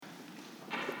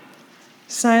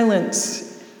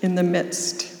Silence in the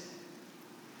midst.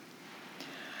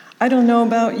 I don't know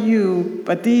about you,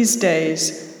 but these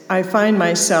days I find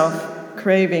myself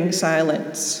craving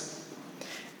silence.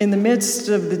 In the midst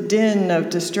of the din of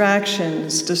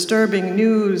distractions, disturbing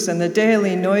news, and the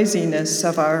daily noisiness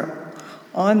of our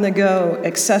on-the-go,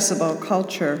 accessible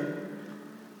culture,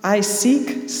 I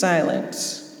seek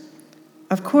silence.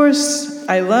 Of course,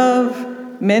 I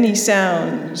love many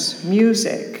sounds,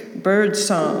 music,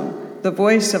 birdsong, the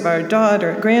voice of our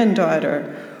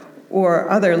granddaughter, or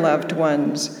other loved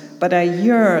ones, but I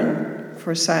yearn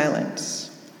for silence.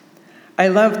 I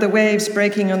love the waves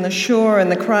breaking on the shore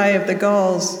and the cry of the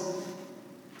gulls,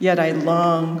 yet I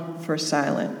long for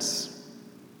silence.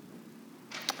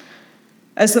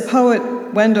 As the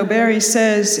poet Wendell Berry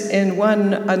says in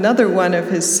another one of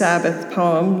his Sabbath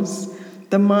poems,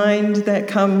 the mind that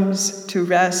comes to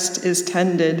rest is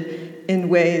tended in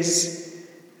ways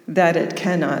that it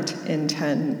cannot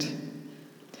intend.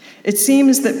 It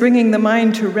seems that bringing the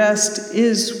mind to rest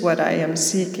is what I am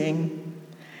seeking,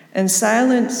 and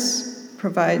silence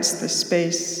provides the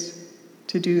space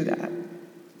to do that.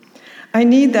 I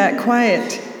need that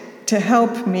quiet to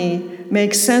help me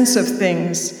make sense of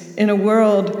things in a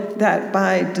world that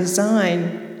by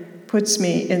design puts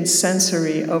me in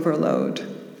sensory overload.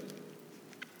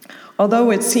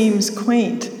 Although it seems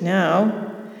quaint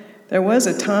now, there was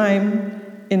a time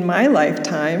in my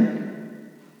lifetime,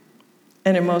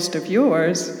 and in most of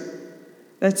yours,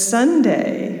 that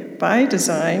Sunday, by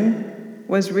design,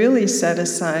 was really set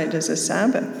aside as a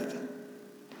Sabbath.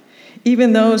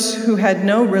 Even those who had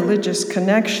no religious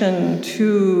connection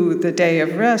to the day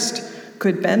of rest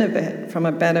could benefit from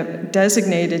a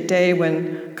designated day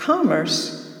when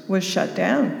commerce was shut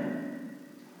down.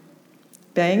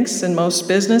 Banks and most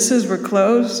businesses were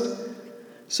closed,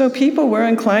 so people were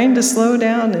inclined to slow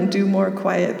down and do more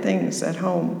quiet things at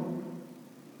home.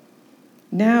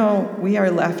 Now we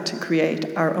are left to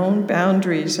create our own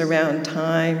boundaries around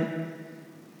time.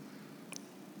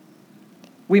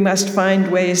 We must find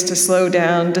ways to slow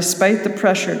down despite the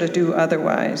pressure to do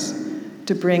otherwise,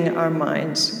 to bring our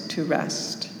minds to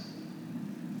rest.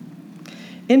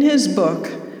 In his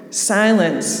book,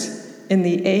 Silence in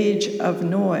the Age of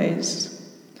Noise,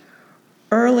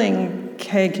 Erling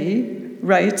Kagi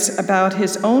writes about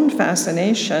his own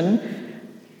fascination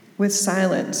with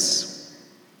silence.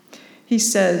 He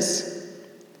says,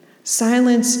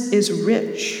 "Silence is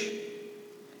rich.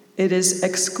 It is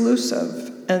exclusive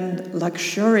and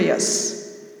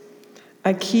luxurious,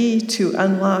 a key to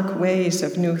unlock ways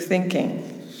of new thinking.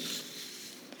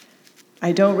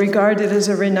 I don't regard it as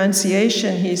a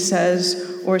renunciation," he says,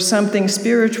 or something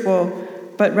spiritual,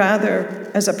 but rather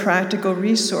as a practical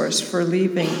resource for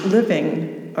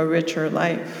living a richer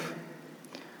life.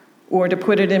 Or to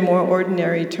put it in more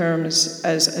ordinary terms,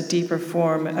 as a deeper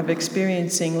form of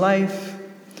experiencing life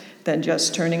than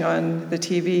just turning on the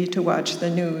TV to watch the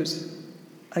news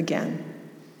again.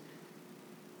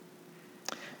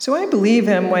 So I believe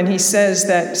him when he says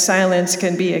that silence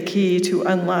can be a key to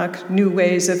unlock new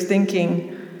ways of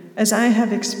thinking, as I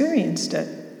have experienced it.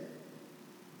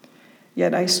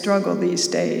 Yet I struggle these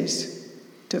days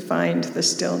to find the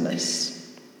stillness.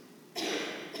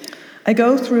 I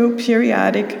go through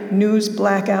periodic news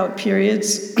blackout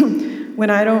periods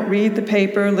when I don't read the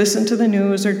paper, listen to the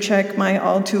news, or check my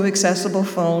all-too-accessible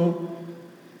phone.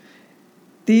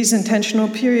 These intentional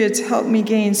periods help me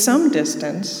gain some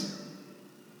distance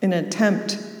in an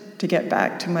attempt to get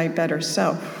back to my better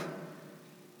self.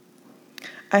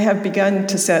 I have begun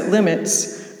to set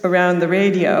limits around the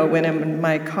radio when I'm in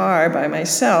my car by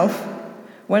myself,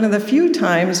 one of the few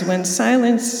times when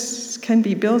silence can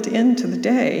be built into the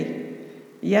day.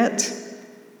 Yet,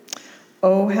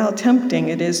 oh, how tempting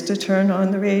it is to turn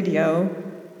on the radio,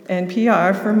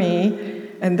 NPR for me,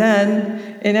 and then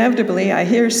inevitably I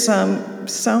hear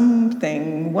something,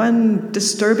 one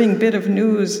disturbing bit of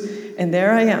news, and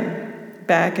there I am,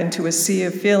 back into a sea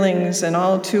of feelings, and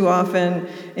all too often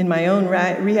in my own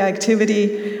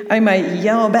reactivity, I might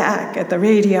yell back at the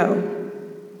radio.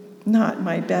 Not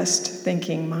my best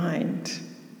thinking mind.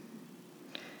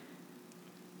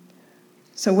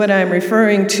 So what I'm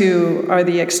referring to are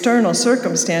the external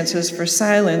circumstances for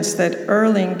silence that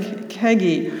Erling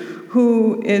Kagi,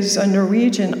 who is a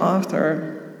Norwegian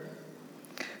author,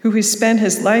 who has spent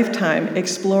his lifetime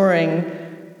exploring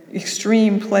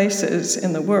extreme places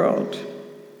in the world.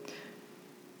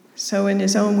 So in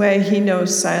his own way, he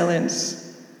knows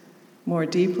silence more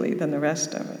deeply than the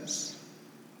rest of us.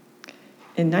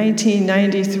 In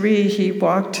 1993, he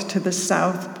walked to the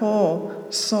South Pole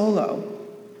solo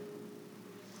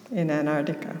in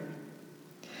Antarctica.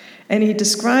 And he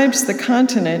describes the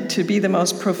continent to be the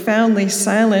most profoundly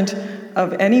silent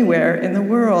of anywhere in the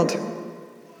world.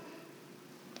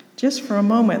 Just for a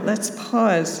moment, let's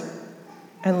pause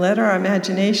and let our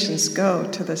imaginations go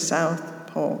to the South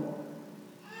Pole.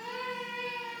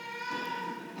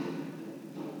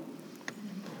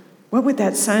 What would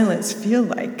that silence feel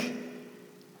like?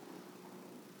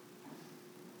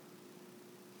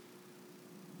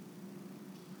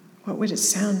 What would it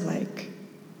sound like?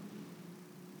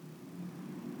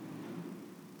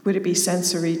 Would it be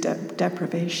sensory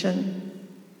deprivation?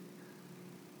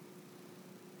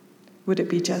 Would it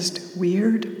be just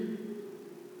weird?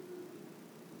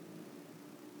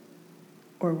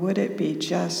 Or would it be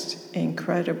just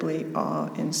incredibly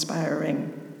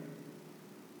awe-inspiring?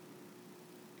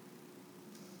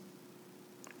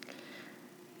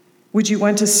 Would you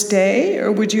want to stay,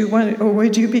 or would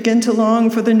you begin to long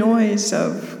for the noise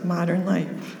of modern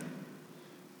life?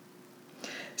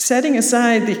 Setting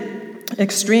aside the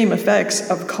extreme effects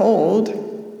of cold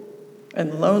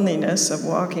and loneliness of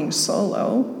walking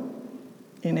solo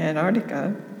in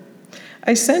Antarctica,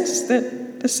 I sense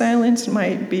that the silence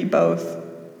might be both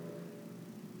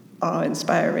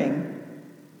awe-inspiring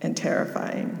and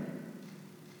terrifying.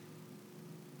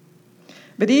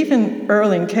 But even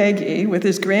Erling Kagi, with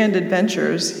his grand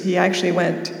adventures, he actually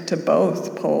went to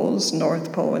both poles,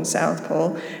 North Pole and South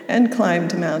Pole, and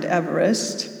climbed Mount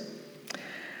Everest.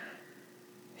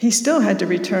 He still had to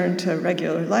return to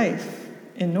regular life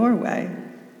in Norway.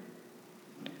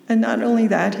 And not only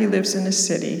that, he lives in a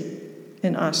city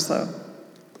in Oslo.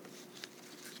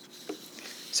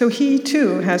 So he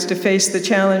too has to face the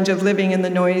challenge of living in the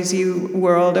noisy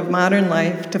world of modern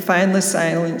life to find the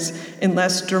silence in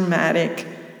less dramatic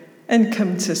and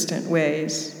consistent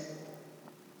ways.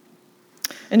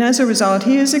 And as a result,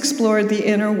 he has explored the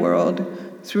inner world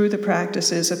through the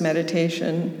practices of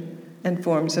meditation and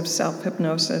forms of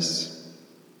self-hypnosis.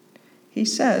 He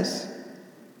says,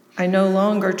 "I no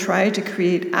longer try to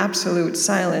create absolute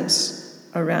silence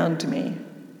around me.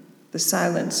 The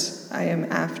silence I am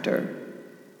after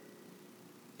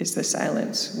is the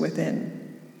silence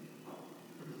within."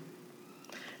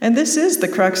 And this is the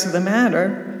crux of the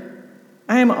matter.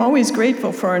 I am always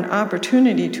grateful for an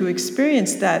opportunity to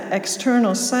experience that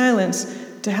external silence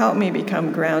to help me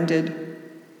become grounded.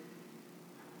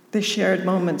 The shared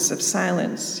moments of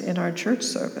silence in our church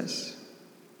service.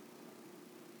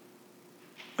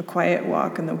 A quiet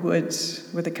walk in the woods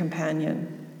with a companion.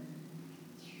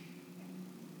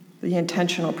 The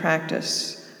intentional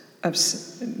practice of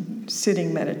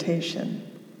sitting meditation.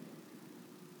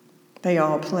 They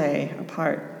all play a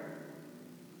part.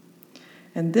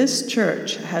 And this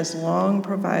church has long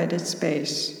provided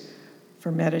space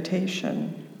for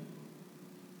meditation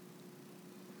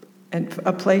and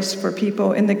a place for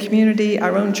people in the community,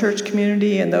 our own church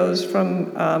community, and those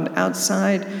from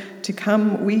outside to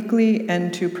come weekly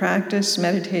and to practice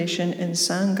meditation in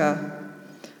Sangha,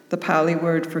 the Pali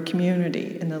word for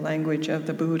community in the language of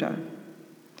the Buddha.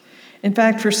 In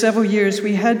fact, for several years,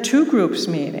 we had two groups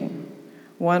meeting,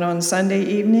 one on Sunday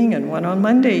evening and one on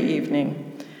Monday evening.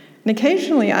 And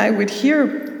occasionally I would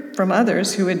hear from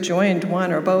others who had joined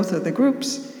one or both of the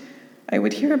groups, I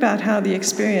would hear about how the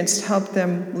experience helped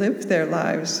them live their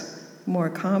lives more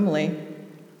calmly.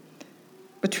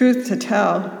 But truth to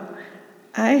tell,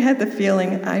 I had the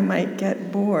feeling I might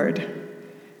get bored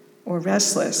or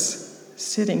restless,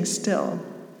 sitting still,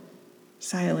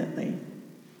 silently.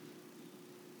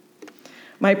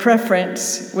 My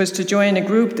preference was to join a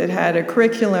group that had a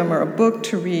curriculum or a book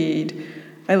to read.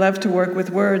 I love to work with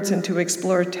words and to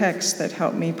explore texts that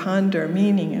help me ponder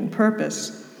meaning and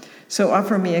purpose. So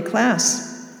offer me a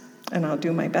class, and I'll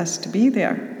do my best to be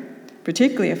there,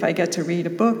 particularly if I get to read a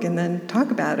book and then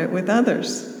talk about it with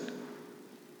others.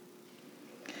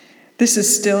 This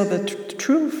is still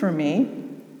true for me,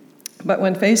 but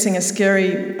when facing a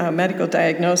scary medical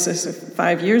diagnosis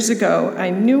 5 years ago, I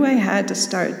knew I had to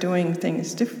start doing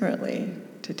things differently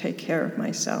to take care of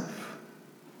myself.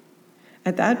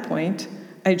 At that point,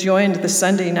 I joined the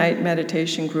Sunday night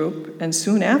meditation group, and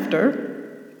soon after,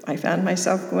 I found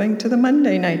myself going to the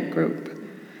Monday night group.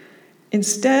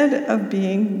 Instead of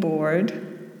being bored,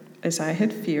 as I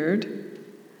had feared,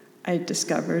 I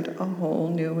discovered a whole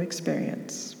new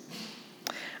experience.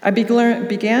 I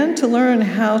began to learn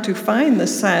how to find the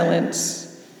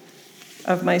silence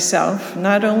of myself,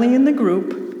 not only in the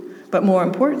group, but more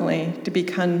importantly, to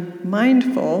become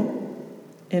mindful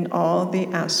in all the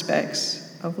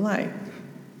aspects of life.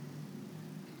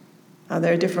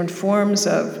 There are different forms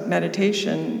of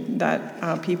meditation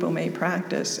that people may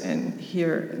practice, and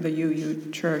here at the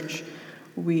UU Church,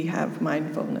 we have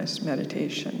mindfulness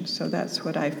meditation, so that's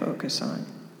what I focus on.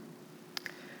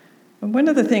 And one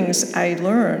of the things I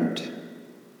learned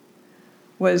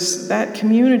was that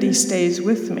community stays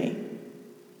with me,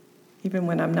 even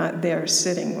when I'm not there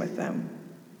sitting with them.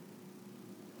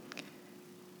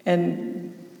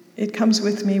 And it comes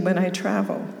with me when I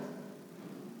travel.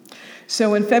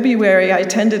 So in February, I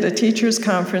attended a teachers'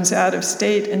 conference out of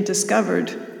state and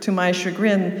discovered, to my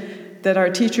chagrin, that our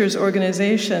teachers'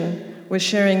 organization was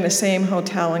sharing the same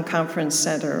hotel and conference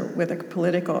center with a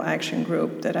political action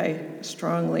group that I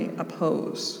strongly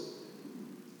oppose.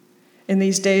 In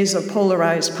these days of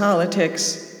polarized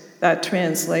politics, that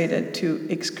translated to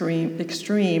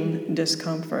extreme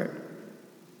discomfort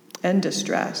and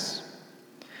distress.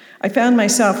 I found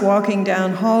myself walking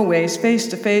down hallways face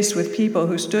to face with people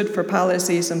who stood for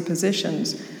policies and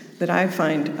positions that I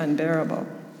find unbearable.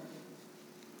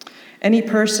 Any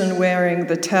person wearing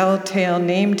the telltale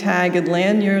name tag and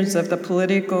lanyards of that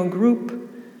political group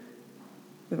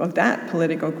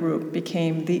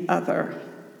became the other.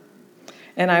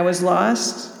 And I was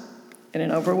lost in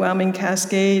an overwhelming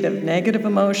cascade of negative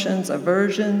emotions,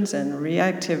 aversions, and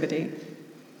reactivity.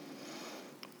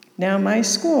 Now, my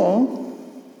school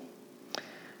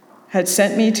had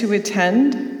sent me to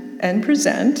attend and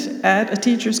present at a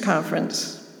teachers'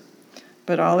 conference,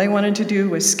 but all I wanted to do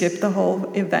was skip the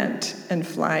whole event and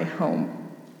fly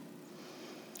home.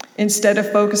 Instead of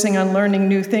focusing on learning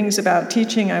new things about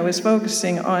teaching, I was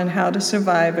focusing on how to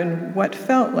survive in what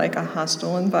felt like a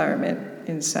hostile environment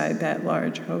inside that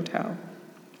large hotel.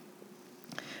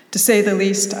 To say the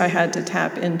least, I had to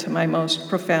tap into my most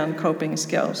profound coping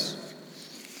skills.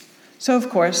 So, of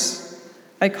course,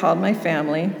 I called my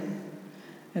family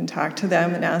and talked to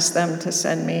them and asked them to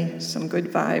send me some good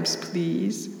vibes,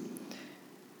 please.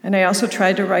 And I also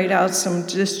tried to write out some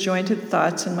disjointed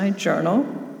thoughts in my journal,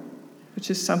 which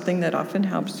is something that often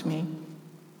helps me.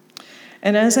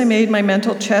 And as I made my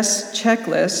mental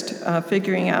checklist,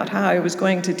 figuring out how I was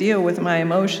going to deal with my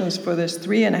emotions for this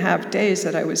 3.5 days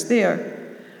that I was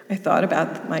there, I thought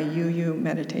about my UU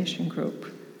meditation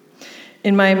group.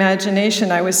 In my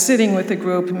imagination, I was sitting with the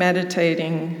group,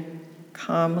 meditating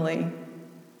calmly,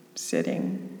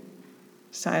 sitting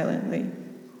silently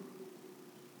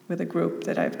with a group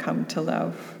that I've come to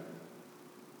love.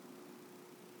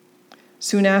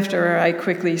 Soon after, I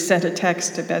quickly sent a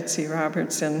text to Betsy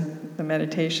Robertson, the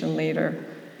meditation leader,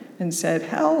 and said,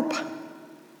 "Help."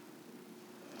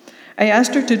 I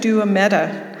asked her to do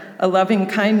a loving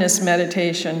kindness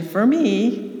meditation for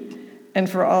me and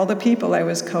for all the people I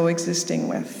was coexisting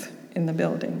with in the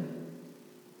building.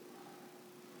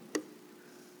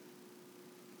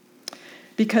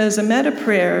 Because a metta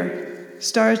prayer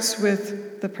starts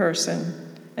with the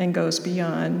person and goes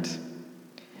beyond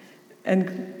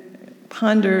and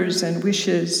ponders and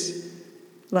wishes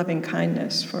loving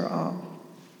kindness for all.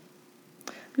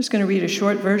 I'm just going to read a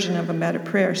short version of a metta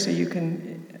prayer so you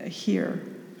can hear.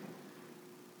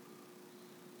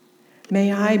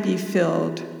 May I be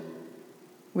filled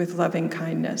with loving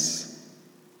kindness.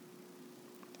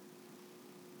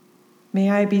 May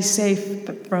I be safe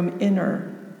from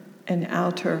inner and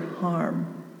outer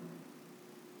harm.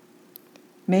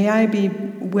 May I be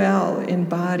well in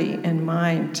body and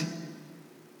mind.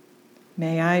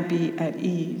 May I be at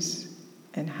ease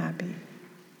and happy.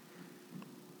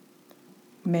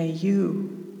 May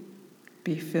you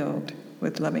be filled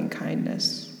with loving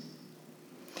kindness.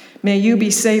 May you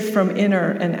be safe from inner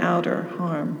and outer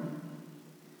harm.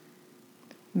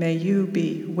 May you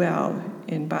be well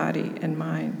in body and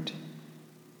mind.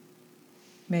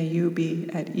 May you be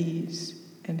at ease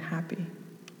and happy.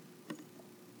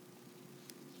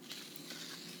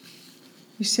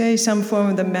 You say some form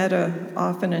of the metta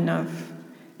often enough,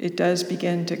 it does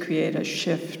begin to create a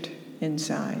shift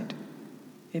inside.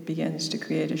 It begins to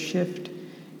create a shift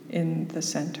in the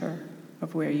center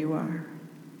of where you are.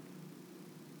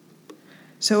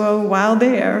 So while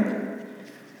there,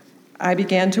 I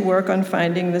began to work on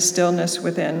finding the stillness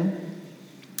within,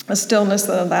 a stillness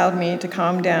that allowed me to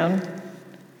calm down,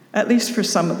 at least for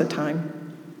some of the time.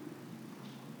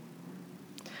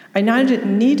 I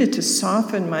needed to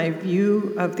soften my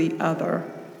view of the other,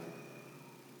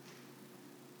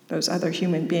 those other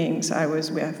human beings I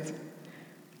was with,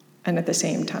 and at the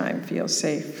same time feel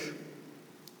safe.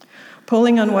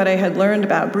 Pulling on what I had learned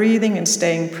about breathing and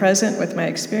staying present with my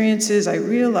experiences, I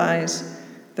realized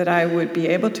that I would be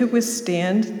able to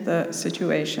withstand the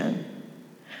situation.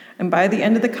 And by the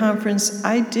end of the conference,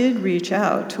 I did reach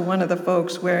out to one of the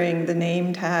folks wearing the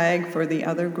name tag for the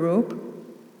other group,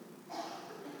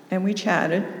 and we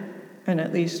chatted and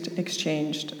at least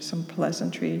exchanged some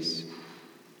pleasantries.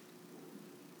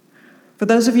 For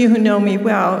those of you who know me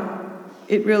well,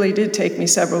 it really did take me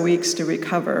several weeks to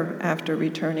recover after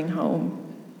returning home.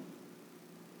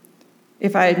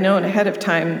 If I had known ahead of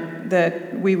time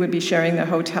that we would be sharing the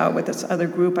hotel with this other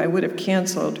group, I would have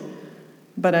canceled,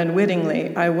 but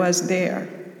unwittingly, I was there.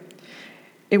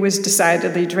 It was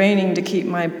decidedly draining to keep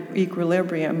my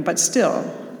equilibrium, but still,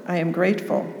 I am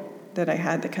grateful that I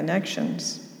had the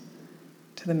connections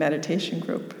to the meditation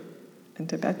group and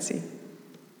to Betsy.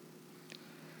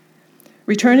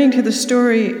 Returning to the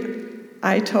story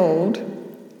I told,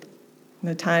 in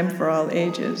The Time for All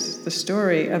Ages, the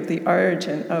story of the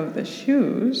origin of the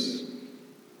shoes,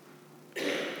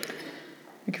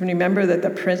 you can remember that the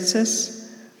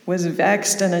princess was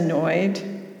vexed and annoyed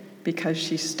because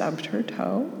she stubbed her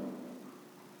toe.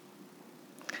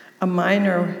 A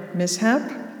minor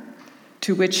mishap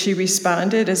to which she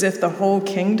responded as if the whole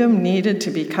kingdom needed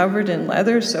to be covered in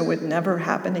leather so it would never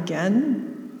happen again.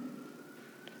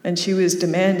 And she was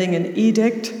demanding an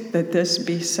edict that this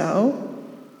be so.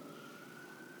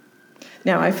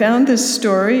 Now, I found this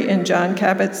story in John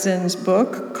Kabat-Zinn's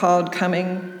book called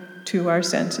Coming to Our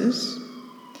Senses.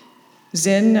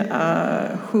 Zinn,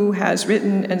 who has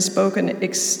written and spoken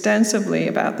extensively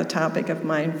about the topic of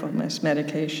mindfulness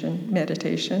meditation,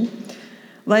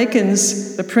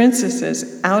 likens the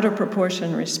princess's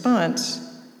out-of-proportion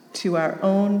response to our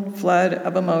own flood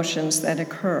of emotions that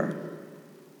occur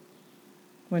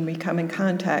when we come in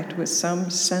contact with some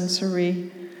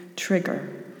sensory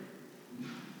trigger.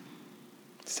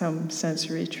 Some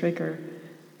sensory trigger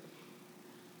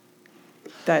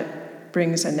that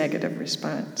brings a negative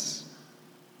response.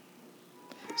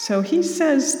 So he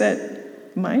says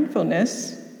that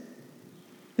mindfulness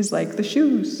is like the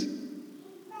shoes.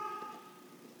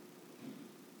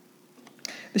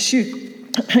 The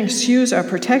shoes are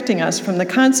protecting us from the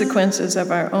consequences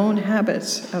of our own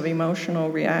habits of emotional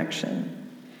reaction.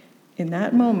 In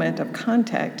that moment of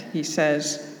contact, he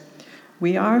says,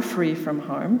 we are free from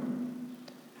harm,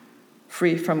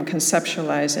 free from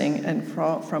conceptualizing, and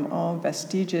from all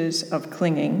vestiges of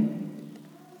clinging.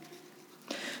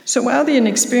 So while the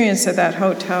experience of that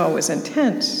hotel was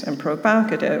intense and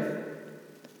provocative,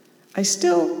 I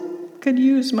still could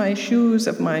use my shoes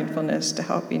of mindfulness to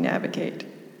help me navigate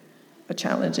a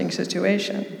challenging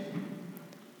situation.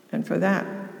 And for that,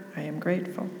 I am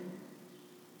grateful.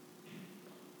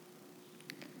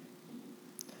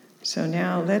 So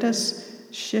now let us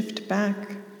shift back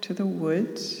to the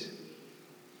woods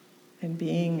and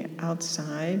being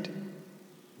outside.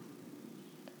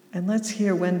 And let's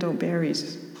hear Wendell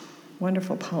Berry's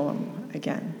wonderful poem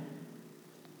again.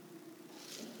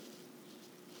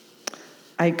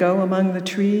 I go among the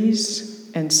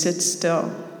trees and sit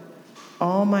still.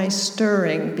 All my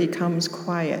stirring becomes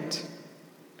quiet.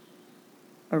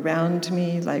 Around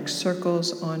me like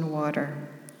circles on water.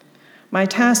 My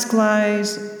task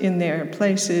lies in their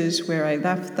places where I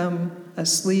left them,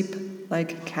 asleep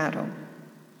like cattle.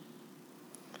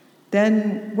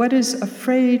 Then what is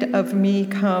afraid of me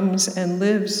comes and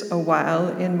lives a while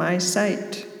in my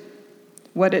sight.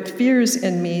 What it fears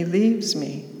in me leaves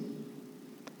me,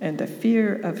 and the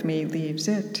fear of me leaves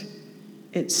it.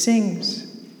 It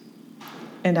sings,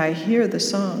 and I hear the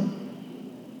song.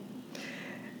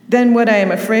 Then what I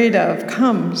am afraid of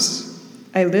comes.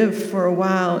 I live for a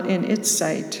while in its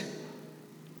sight.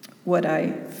 What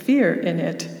I fear in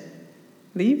it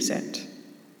leaves it,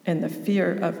 and the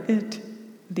fear of it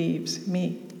leaves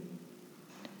me.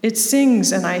 It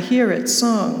sings, and I hear its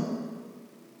song.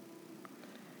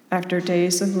 After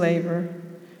days of labor,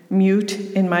 mute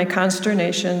in my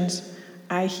consternations,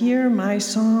 I hear my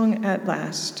song at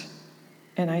last,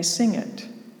 and I sing it.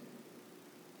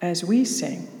 As we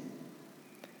sing,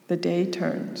 the day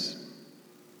turns.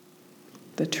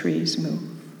 The trees move.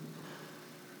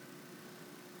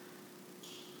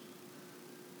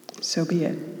 So be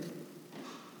it.